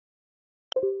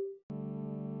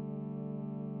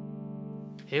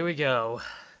Here we go.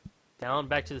 Down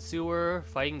back to the sewer,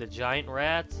 fighting the giant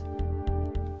rat.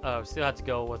 Oh, still have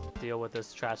to deal with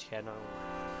this trash can.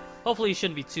 Hopefully it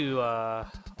shouldn't be too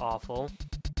awful.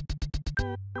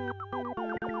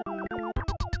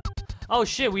 Oh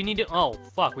shit, we need to— oh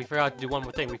fuck, we forgot to do one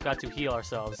more thing. We forgot to heal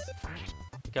ourselves.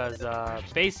 Because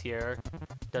base here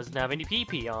doesn't have any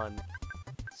PP on.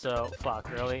 So, fuck,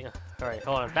 really? Alright,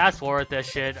 hold on, fast forward this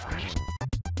shit.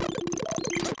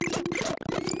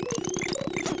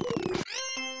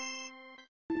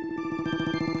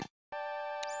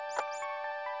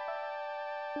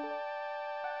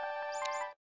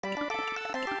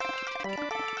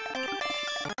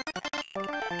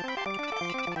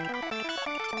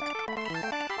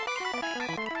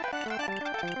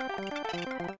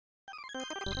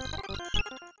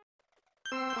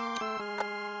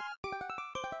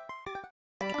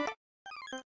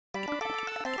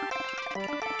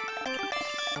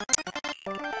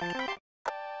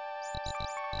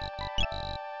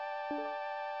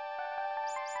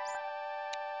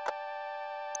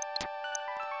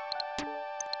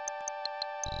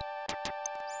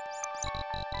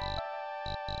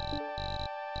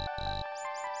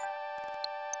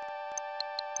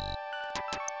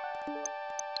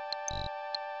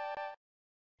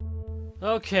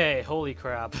 Okay, holy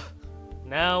crap.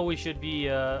 Now we should be,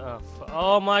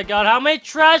 oh my god, how many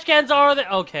trash cans are there?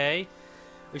 Okay.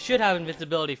 We should have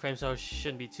invincibility frame, so it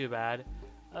shouldn't be too bad.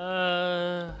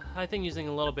 I think using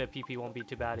a little bit of PP won't be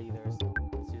too bad either. So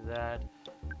let's do that.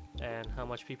 And how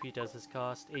much PP does this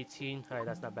cost? 18? Alright,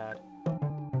 that's not bad.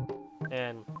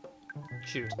 And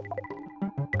shoot.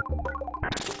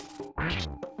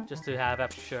 Just to have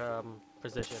extra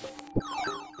precision.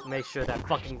 Make sure that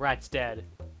fucking rat's dead.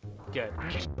 Good.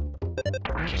 I'm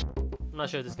not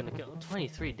sure if this is gonna kill.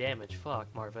 23 damage.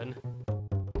 Fuck, Marvin.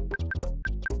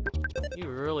 You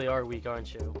really are weak,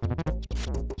 aren't you?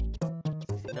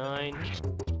 69.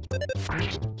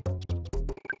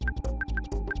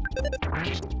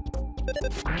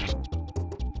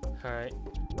 Alright.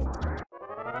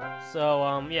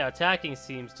 So, yeah, attacking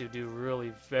seems to do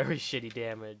really very shitty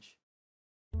damage.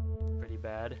 Pretty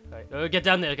bad. Alright, get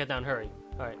down there, get down, hurry.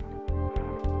 Alright.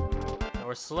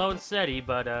 We're slow and steady,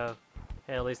 but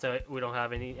hey, at least we don't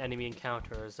have any enemy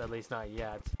encounters, at least not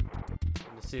yet,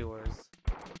 in the sewers.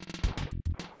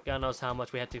 God knows how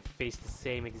much we have to face the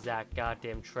same exact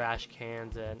goddamn trash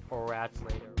cans or rats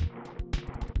later.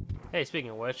 Hey,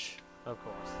 speaking of which, of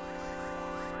course.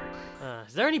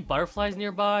 Is there any butterflies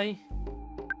nearby?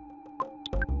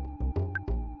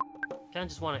 Kinda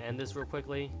just want to end this real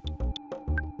quickly.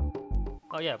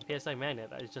 Oh yeah, PSI magnet,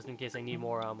 that's just in case I need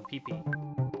more PP.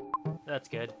 That's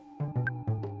good.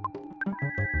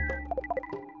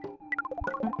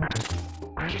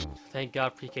 Thank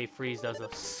God PK Freeze does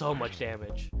so much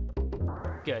damage.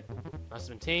 Good. Must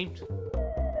have been tamed.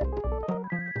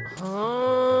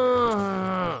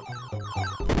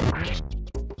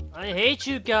 I hate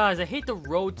you guys. I hate the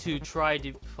road to try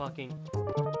to fucking...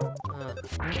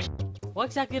 What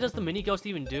exactly does the mini ghost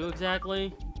even do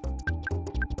exactly?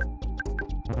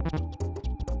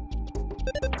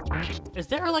 Is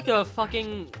there like a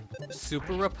fucking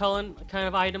super repellent kind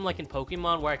of item like in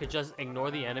Pokemon where I could just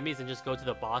ignore the enemies and just go to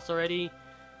the boss already?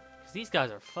 Because these guys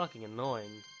are fucking annoying.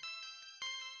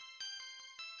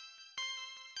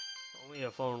 Only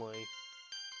if only.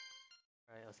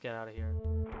 Alright, let's get out of here.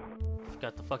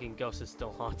 Forgot the fucking ghost is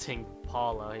still haunting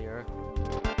Paula here.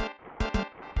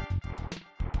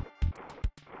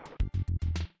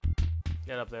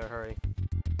 Get up there, hurry.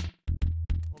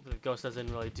 The ghost doesn't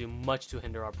really do much to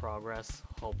hinder our progress,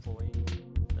 hopefully.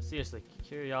 But seriously,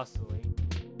 curiosity.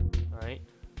 Alright.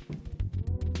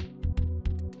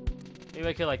 Maybe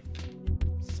I could, like,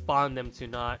 spawn them to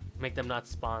not... make them not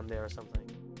spawn there or something.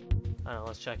 I don't know,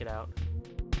 let's check it out.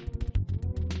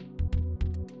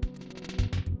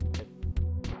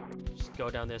 Just go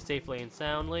down there safely and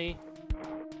soundly.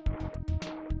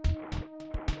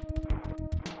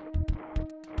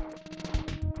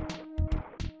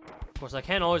 Of course, I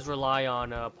can't always rely on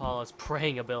Paula's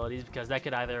praying abilities because that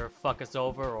could either fuck us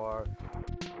over or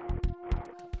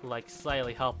like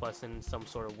slightly help us in some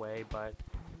sort of way, but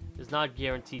it's not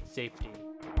guaranteed safety.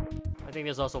 I think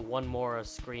there's also one more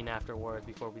screen afterwards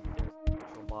before we get the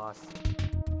actual boss.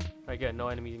 Alright, good. No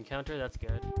enemy encounter. That's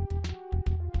good.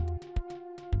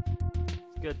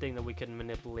 It's a good thing that we can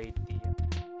manipulate the...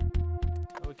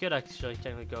 we could actually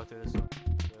technically go through this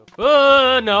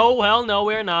one. No, well, no,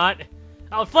 we're not.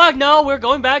 Oh, fuck, no, we're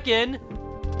going back in.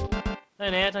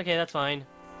 An ant, okay, that's fine.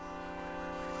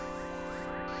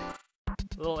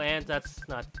 Little ant, that's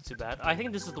not too bad. I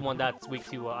think this is the one that's weak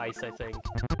to ice, I think.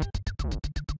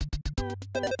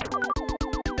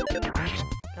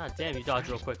 God damn, you dodge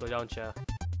real quickly, don't you?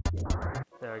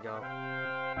 There we go.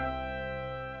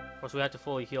 Of course, we have to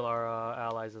fully heal our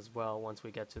allies as well once we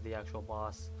get to the actual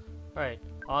boss. Alright,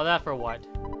 all that for what?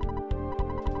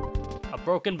 A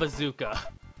broken bazooka.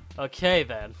 Okay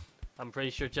then. I'm pretty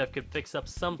sure Jeff could fix up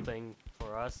something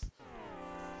for us.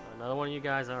 Another one of you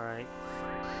guys, alright.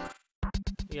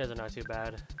 You guys are not too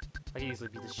bad. I can easily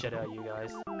beat the shit out of you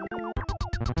guys.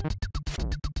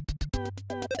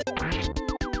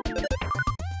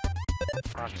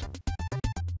 Fuck.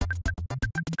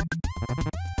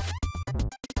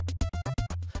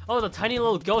 Oh, the tiny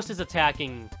little ghost is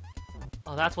attacking.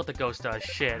 Oh, that's what the ghost does.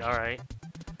 Shit, alright.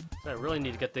 So I really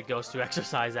need to get the ghost to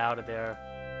exercise out of there.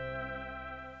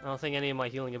 I don't think any of my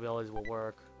healing abilities will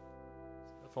work.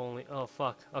 If only... Oh,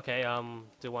 fuck. Okay, do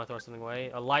you want to throw something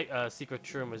away? A secret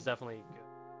shroom is definitely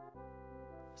good.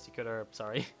 Secret herb,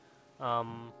 sorry.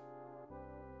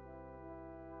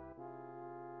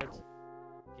 Yep,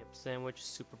 sandwich,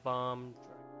 super bomb.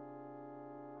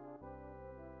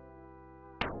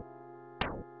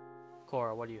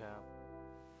 Cora, what do you have?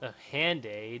 A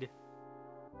hand-aid.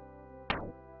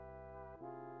 Or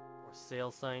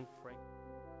sale sign, Frank.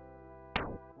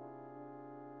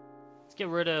 Let's get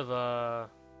rid of,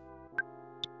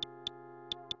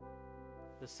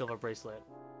 the silver bracelet.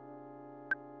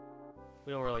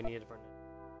 We don't really need it for now.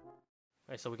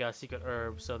 Alright, so we got a secret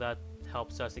herb, so that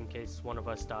helps us in case one of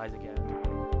us dies again.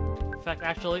 In fact,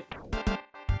 actually,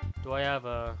 do I have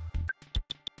a...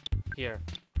 Here.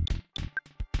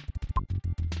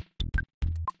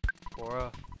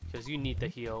 Cora, because you need the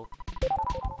heal.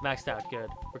 Maxed out, good.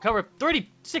 Recover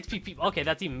 36 PP. Okay,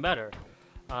 that's even better.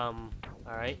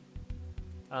 Alright.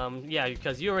 Yeah,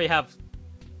 because you already have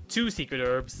 2 secret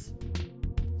herbs.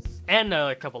 And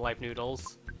a couple life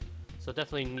noodles. So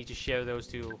definitely need to share those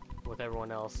 2 with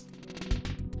everyone else.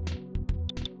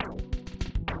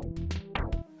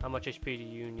 How much HP do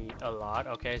you need? A lot.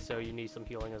 Okay, so you need some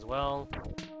healing as well.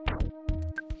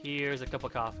 Here's a cup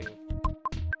of coffee.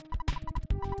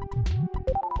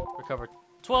 Recover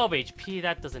 12 HP.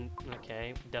 That doesn't...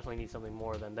 Okay, definitely need something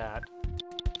more than that.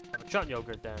 Have a shot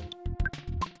yogurt then.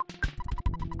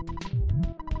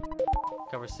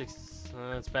 Cover 6...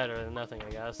 it's better than nothing, I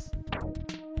guess.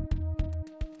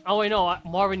 Oh wait, no,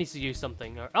 Marvin needs to use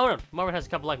something. Oh no, Marvin has a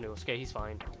couple life noodles. Okay, he's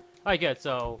fine. Alright, good,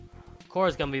 so...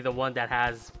 Cora's gonna be the one that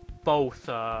has both,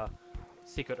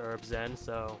 secret herbs then,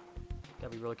 so...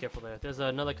 Gotta be really careful there. There's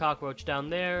another cockroach down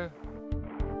there.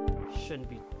 Shouldn't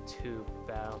be too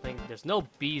bad, I don't think. There's no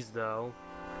bees, though.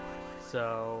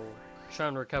 So...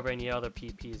 Trying to recover any other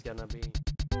PP is gonna be...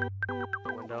 the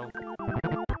window.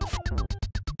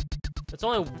 It's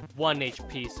only 1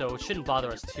 HP, so it shouldn't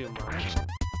bother us too much.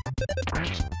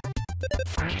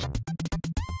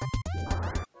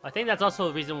 I think that's also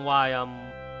the reason why,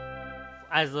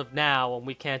 as of now,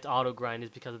 we can't auto-grind is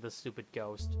because of this stupid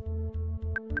ghost.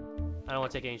 I don't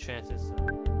want to take any chances.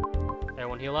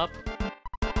 Everyone heal up.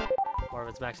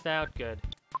 Marvin's maxed out, good.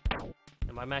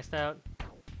 Am I maxed out?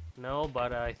 No,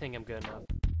 but I think I'm good enough.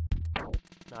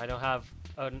 Now, I don't have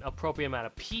an appropriate amount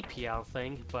of PP, I don't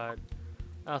think, but...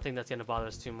 I don't think that's gonna bother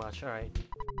us too much. Alright.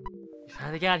 We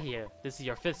finally got here. This is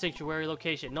your 5th sanctuary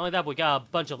location. Not only that, we got a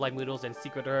bunch of life noodles and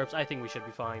secret herbs. I think we should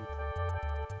be fine.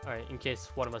 Alright, in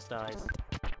case one of us dies.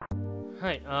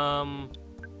 Alright,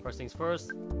 first things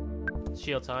first.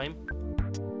 Shield time.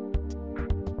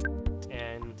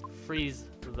 And freeze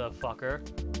the fucker.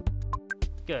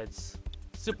 Goods.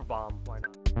 Super bomb. Why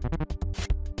not?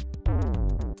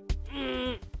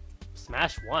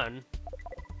 Smash 1.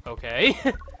 Okay.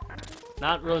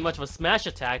 Not really much of a smash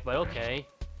attack, but okay.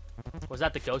 Was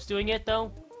that the ghost doing it,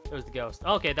 though? It was the ghost.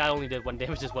 Okay, that only did 1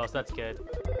 damage as well, so that's good.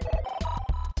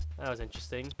 That was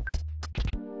interesting.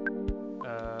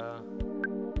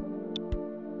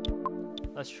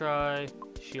 Let's try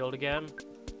shield again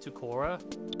to Cora.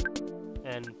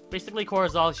 And basically,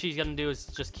 Cora's all she's gonna do is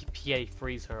just keep PA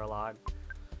freeze her a lot.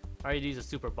 I already used a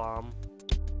super bomb.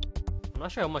 I'm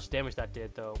not sure how much damage that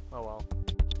did, though. Oh well.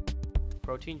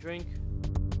 Protein drink.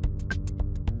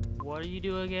 What do you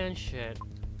do again? Shit.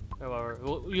 However,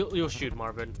 you'll shoot,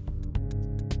 Marvin.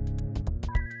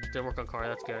 Didn't work on Cora,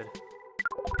 that's good.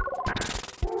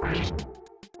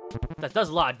 That does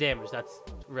a lot of damage, that's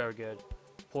very good.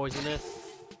 Poisonous.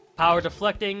 Power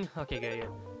deflecting. Okay, good, yeah.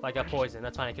 If I got poison,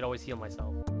 that's fine, I can always heal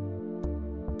myself.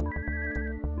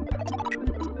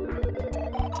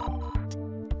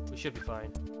 We should be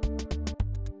fine.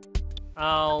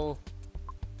 I'll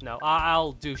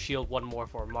do shield 1 more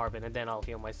for Marvin, and then I'll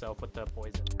heal myself with the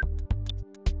poison.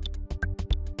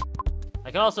 I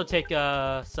can also take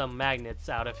some magnets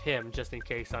out of him, just in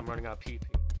case I'm running out of PP.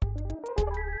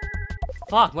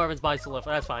 Fuck, Marvin's body's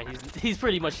solidified. That's fine. He's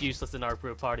pretty much useless in our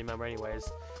group party member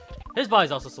anyways. His body's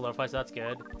also solidified, so that's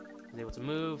good. He's able to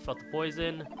move, felt the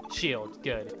poison. Shield,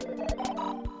 good.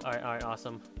 Alright,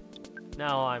 awesome.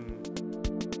 Now I'm...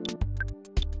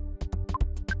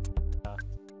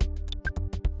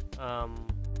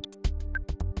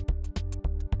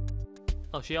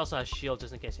 Oh, she also has shield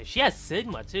just in case. She has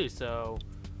Sigma too, so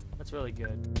that's really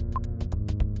good.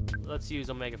 Let's use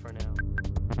Omega for now.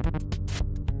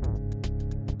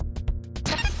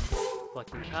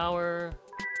 Collecting power.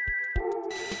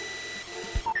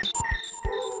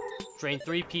 Drain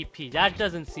 3 PP. That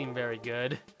doesn't seem very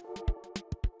good.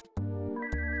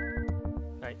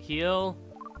 Alright, heal.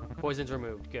 Poison's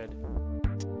removed. Good.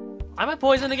 Am I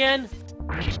poisoned again?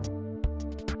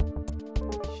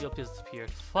 Shield disappeared.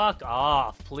 Fuck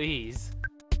off, please.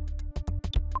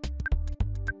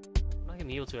 I'm not gonna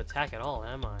be able to attack at all,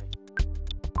 am I?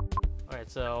 Alright,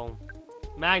 so...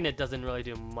 Magnet doesn't really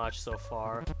do much so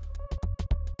far.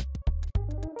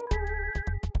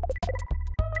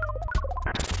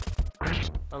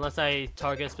 Unless I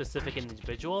target a specific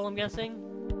individual, I'm guessing?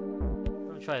 I'm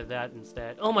gonna try that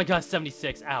instead. Oh my god,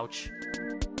 76! Ouch!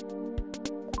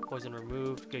 Poison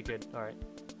removed. Good. Alright.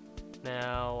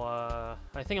 Now,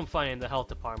 I think I'm fine in the health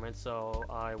department, so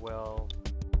I will...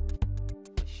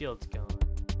 My shield's gone.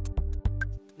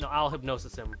 No, I'll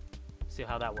hypnosis him. See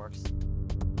how that works.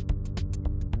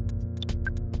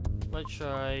 Let's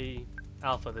try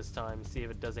Alpha this time, see if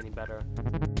it does any better.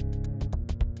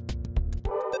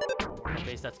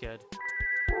 Base, that's good.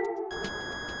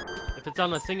 If it's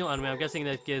on a single enemy, I'm guessing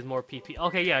that gives more PP.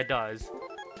 Okay, yeah, it does.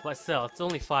 But still, it's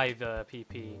only 5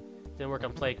 PP. Didn't work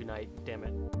on Plague Ignite, damn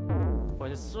it.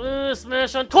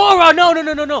 Smash on Cora!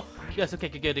 No! Yes, okay,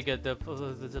 good.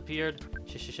 Disappeared.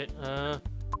 Shit. Alright,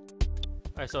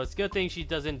 so it's a good thing she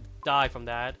doesn't die from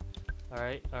that.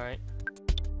 Alright.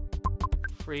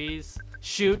 Freeze.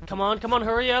 Shoot, come on,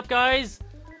 hurry up, guys!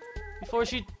 Before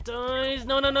she dies.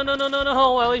 No.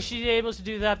 Well, at least she's able to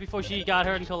do that before she got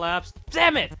hurt and collapsed.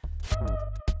 Damn it!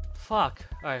 Fuck.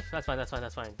 Alright, that's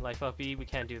fine. Life up B, we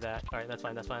can't do that. Alright, that's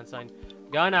fine.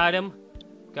 Got an item.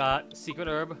 Got Secret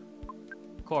Herb.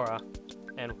 Cora.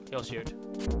 And he'll shoot.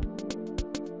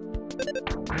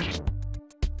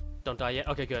 Don't die yet.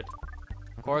 Okay, good.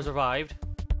 Cora's revived.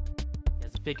 He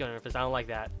has a big gun in her fist. I don't like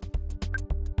that.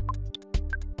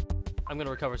 I'm gonna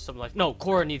recover some life. No,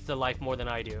 Cora needs the life more than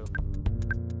I do.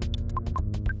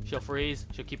 She'll freeze.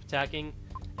 She'll keep attacking.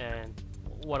 And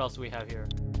what else do we have here?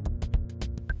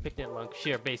 Picnic lunk.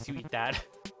 Sheer base, you eat that.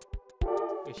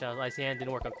 We shall icy hand.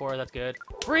 Didn't work on Cora. That's good.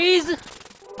 Freeze!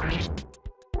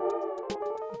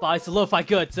 Body solidify.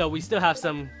 Good. So we still have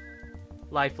some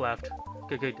life left.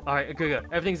 Good. Alright, good.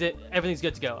 Everything's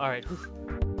good to go. Alright.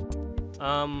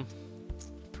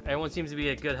 Everyone seems to be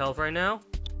at good health right now.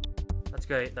 That's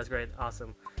great.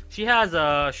 Awesome. She has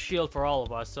a shield for all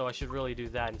of us, so I should really do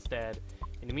that instead.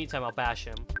 In the meantime, I'll bash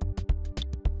him.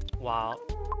 Wow.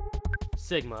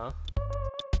 Sigma.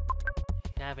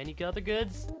 Have any other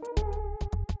goods?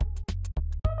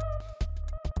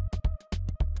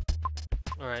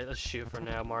 Alright, let's shoot for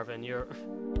now, Marvin.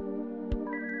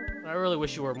 I really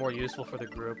wish you were more useful for the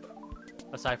group.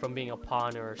 Aside from being a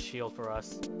pawn or a shield for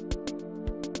us.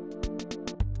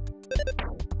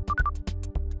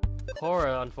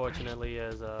 Cora, unfortunately,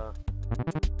 is,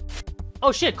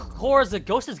 Oh shit! Cora's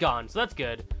ghost is gone, so that's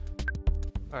good.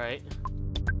 Alright.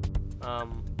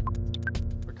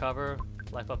 Recover.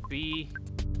 Life up B.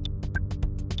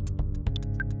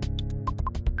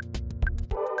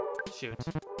 Shoot.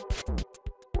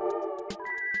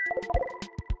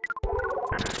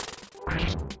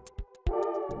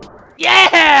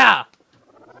 Yeah!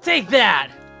 Take that!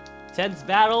 Tense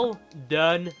battle,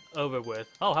 done, over with.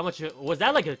 Oh, how much was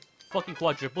that? Like a fucking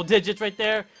quadruple digits right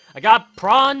there? I got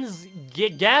prawns,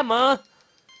 gamma.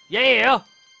 Yeah!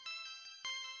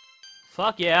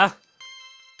 Fuck yeah.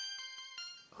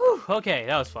 Whew, okay,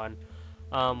 that was fun.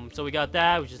 So we got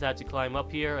that. We just had to climb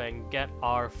up here and get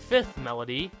our 5th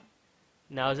melody.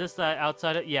 Now, is this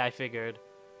outside of... Yeah, I figured.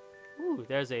 Ooh,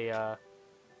 there's a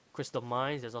crystal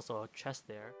mines. There's also a chest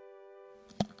there.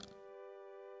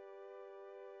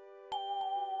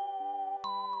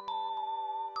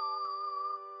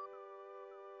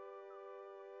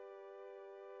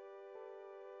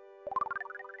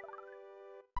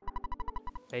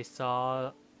 They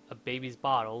saw a baby's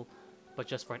bottle, but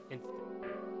just for an instant.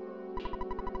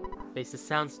 Bass's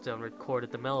soundstone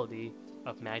recorded the melody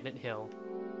of Magnet Hill.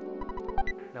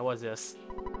 Now what's this?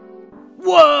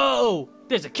 Whoa!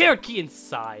 There's a carrot key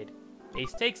inside!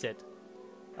 Ace takes it.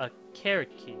 A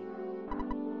carrot key.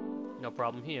 No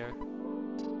problem here.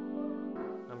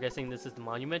 I'm guessing this is the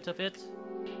monument of it.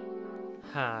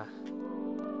 Huh.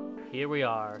 Here we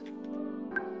are.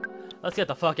 Let's get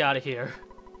the fuck out of here.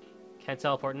 Can't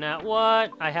teleport now.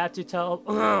 What? I had to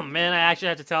Oh man, I actually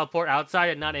had to teleport outside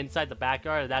and not inside the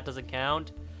backyard. That doesn't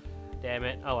count. Damn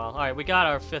it. Oh well. Alright, we got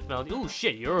our 5th melody. Ooh,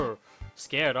 shit, you're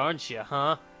scared, aren't you,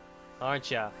 huh?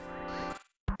 Aren't ya?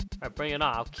 Alright, bring it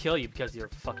on. I'll kill you because you're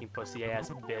a fucking pussy-ass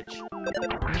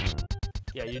bitch.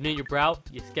 Yeah, you need your brow?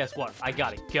 Yes, guess what? I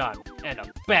got a gun, and a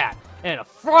bat, and a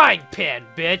frying pan,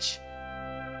 bitch!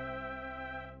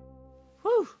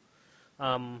 Whew!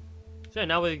 So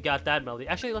now we got that melody.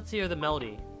 Actually, let's hear the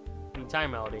melody. The entire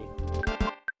melody.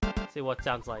 Let's see what it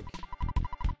sounds like.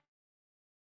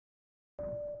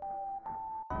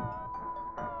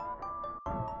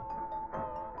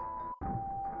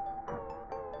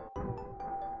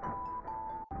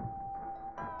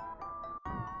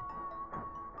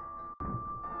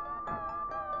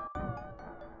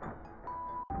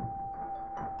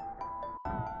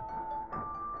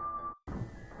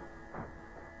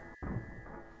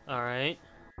 Alright.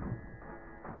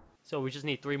 So we just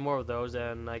need 3 more of those,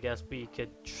 and I guess we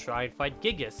could try and fight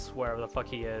Gigas, wherever the fuck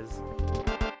he is.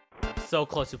 I'm so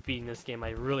close to beating this game, I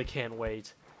really can't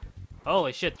wait.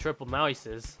 Holy shit, triple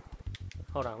mices.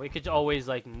 Hold on, we could always,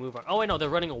 like, move on. Oh, wait, no, they're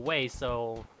running away,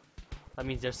 so... that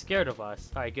means they're scared of us.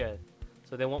 Alright, good.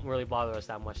 So they won't really bother us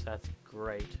that much, that's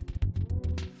great.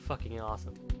 Fucking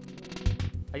awesome.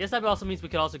 I guess that also means we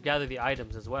could also gather the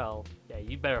items as well. Yeah,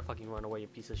 you better fucking run away, you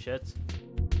piece of shit.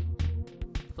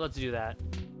 So let's do that.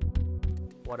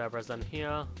 Whatever's done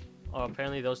here. Oh,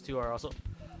 apparently those two are also...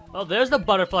 oh, there's the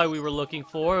butterfly we were looking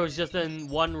for. It was just in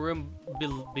one room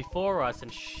before us,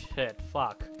 and shit,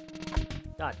 fuck.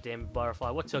 God damn it, butterfly.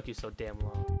 What took you so damn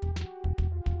long?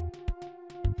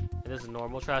 And this is a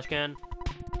normal trash can.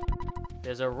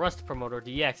 There's a Rust Promoter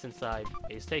DX inside.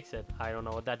 Ace takes it. I don't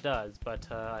know what that does,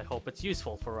 but I hope it's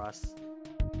useful for us.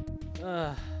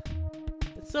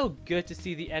 It's so good to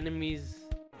see the enemies...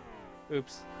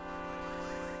 oops.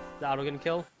 Is the auto gonna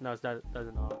kill? No, it's not. It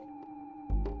doesn't auto.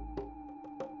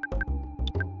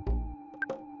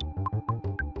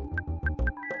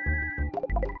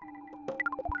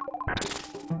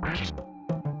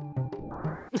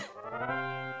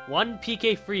 One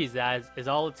PK freeze is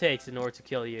all it takes in order to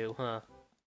kill you, huh?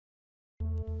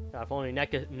 God, if only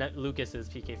Lucas's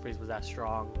PK freeze was that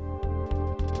strong.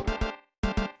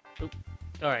 Oop.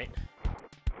 Alright.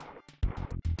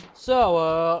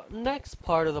 So, next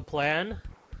part of the plan,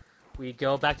 we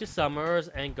go back to Summers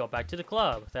and go back to the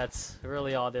club. That's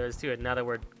really all there is to it, now that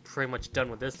we're pretty much done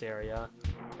with this area.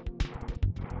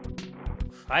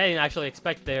 I didn't actually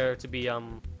expect there to be,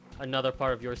 another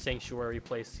part of your sanctuary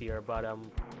place here, but,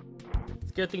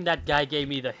 it's a good thing that guy gave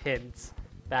me the hints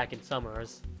back in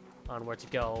Summers on where to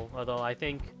go, although I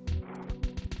think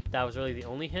that was really the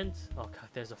only hint. Oh god,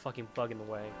 there's a fucking bug in the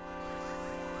way.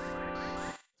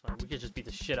 It's fine, we could just beat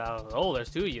the shit out of it. Oh, there's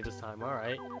 2 of you this time,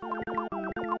 alright.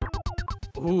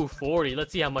 Ooh, 40.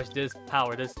 Let's see how much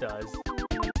power this does.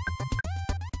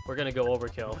 We're gonna go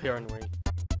overkill here, aren't we?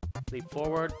 Leap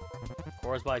forward.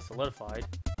 Course by solidified.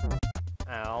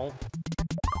 Ow.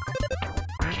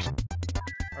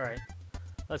 Alright.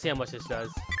 Let's see how much this does.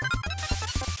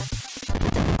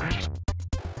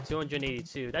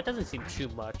 282. That doesn't seem too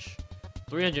much.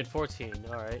 314.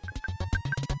 Alright.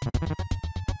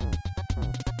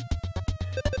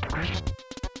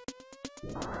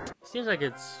 Seems like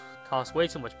it's costs way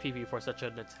too much PP for such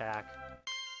an attack.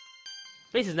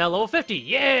 Base is now level 50.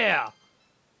 Yeah!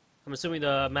 I'm assuming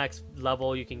the max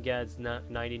level you can get is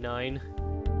 99.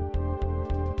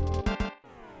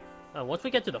 Once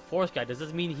we get to the 4th guy, does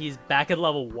this mean he's back at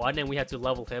level 1 and we have to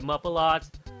level him up a lot?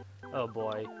 Oh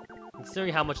boy.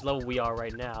 Considering how much level we are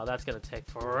right now, that's gonna take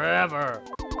forever.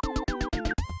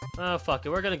 Oh, fuck it.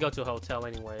 We're gonna go to a hotel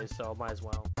anyway, so might as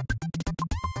well.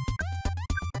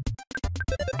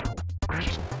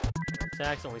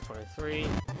 Attacks, only 23.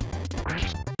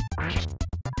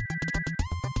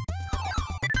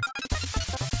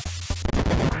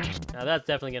 Now that's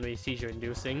definitely gonna be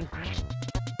seizure-inducing.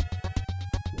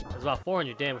 It's about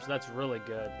 400 damage, so that's really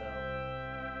good, though.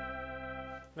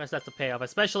 That's the payoff,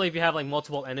 especially if you have, like,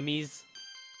 multiple enemies.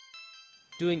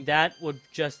 Doing that would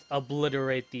just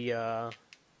obliterate the,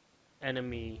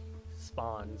 enemy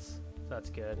spawns. So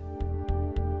that's good.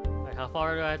 Alright, how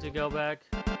far do I have to go back?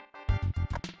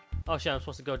 Oh shit, I'm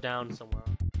supposed to go down somewhere.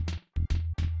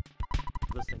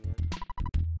 This thing is.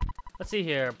 Let's see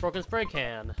here. Broken spray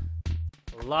can.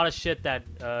 A lot of shit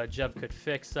that, Jeff could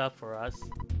fix up for us.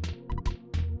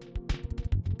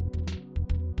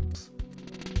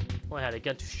 Well, I had to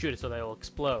get to shoot it so they will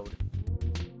explode.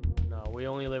 No, we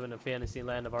only live in a fantasy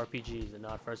land of RPGs and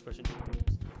not first-person shooters.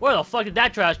 Where the fuck did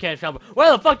that trash can come from?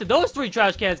 Where the fuck did those 3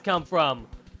 trash cans come from?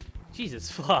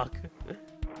 Jesus fuck.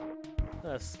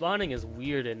 Spawning is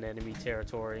weird in enemy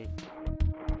territory.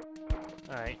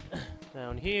 Alright.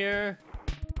 Down here.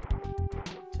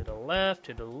 To the left,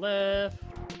 to the left.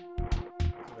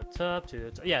 To the top, to the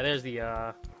top. Yeah, there's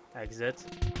the exit.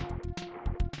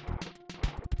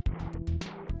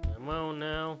 Ammo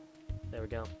now. There we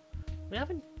go. We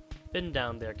haven't been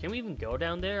down there. Can we even go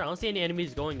down there? I don't see any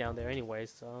enemies going down there anyway,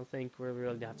 so I don't think we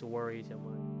really have to worry too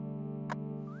much.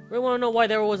 We want to know why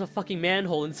there was a fucking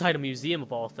manhole inside a museum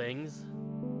of all things.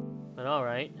 But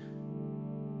alright.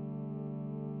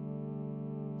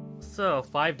 So,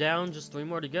 5 down, just 3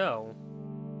 more to go.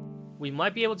 We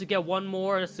might be able to get 1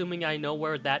 more, assuming I know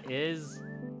where that is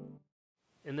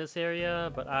in this area,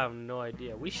 but I have no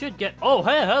idea. We should get— oh,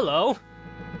 hey, hello!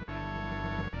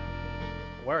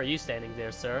 Where are you standing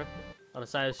there, sir? On the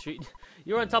side of the street?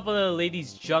 You were on top of the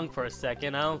lady's junk for a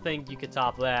second. I don't think you could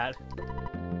top that.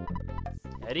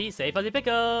 Eddie, safe as the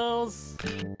pickles!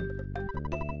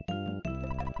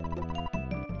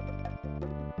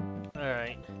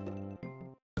 Alright.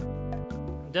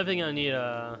 I'm definitely gonna need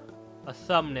a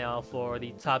thumbnail for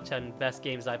the top 10 best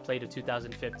games I played of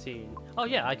 2015. Oh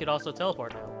yeah, I could also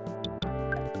teleport now.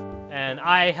 And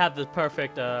I have the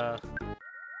perfect,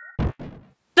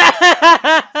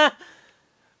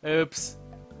 Oops.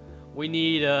 We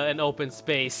need an open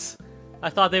space. I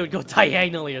thought they would go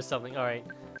diagonally or something. Alright.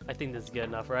 I think this is good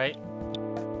enough, right?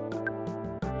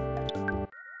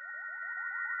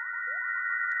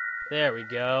 There we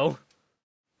go.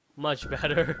 Much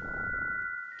better.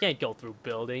 Can't go through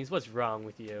buildings. What's wrong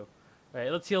with you?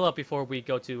 Alright, let's heal up before we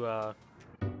go to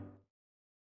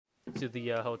the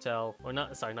hotel. Or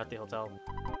not, sorry, not the hotel.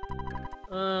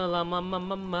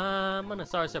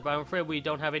 Sorry, sir, but I'm afraid we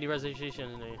don't have any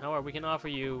reservations. However, we can offer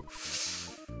you...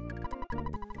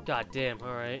 God damn,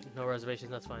 alright. No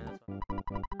reservations, that's fine, that's fine.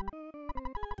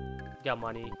 Got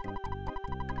money.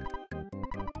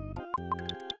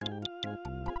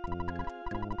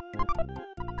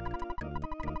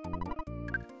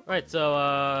 Alright,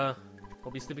 so,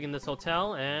 we'll be sleeping in this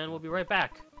hotel, and we'll be right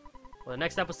back for the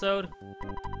next episode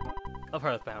of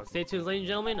Earthbound. Stay tuned, ladies and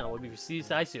gentlemen, and we'll be seeing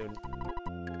you soon.